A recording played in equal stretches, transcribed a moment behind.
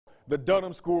The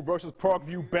Dunham School versus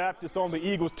Parkview Baptist on the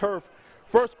Eagles' turf.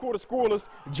 First quarter scoreless,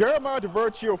 Jeremiah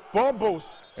DiVercio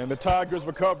fumbles, and the Tigers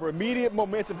recover. Immediate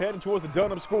momentum heading towards the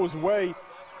Dunham School's way.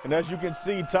 And as you can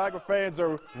see, Tiger fans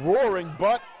are roaring,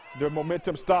 but their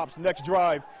momentum stops. Next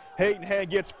drive, Hayden Hand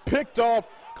gets picked off.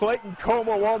 Clayton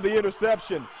Como on the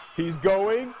interception. He's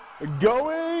going,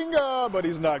 but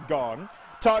he's not gone.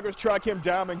 Tigers track him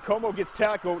down, and Como gets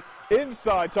tackled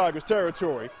inside Tigers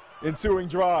territory. Ensuing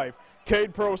drive,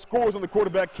 Cade Pearl scores on the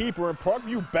quarterback keeper, and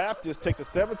Parkview Baptist takes a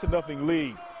 7-0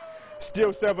 lead. Still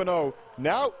 7-0.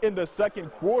 Now in the second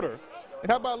quarter.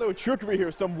 And how about a little trickery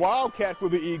here? Some wildcat for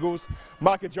the Eagles.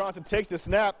 Micah Johnson takes the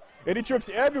snap, and he tricks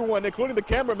everyone, including the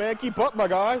cameraman. Keep up, my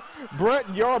guy. Brett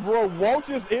Yarbrough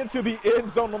waltzes into the end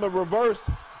zone on the reverse.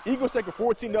 Eagles take a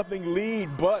 14-0 lead,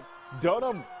 but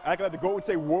Dunham, acting like the Golden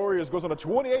State Warriors, goes on a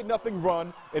 28-0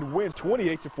 run and wins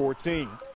 28-14.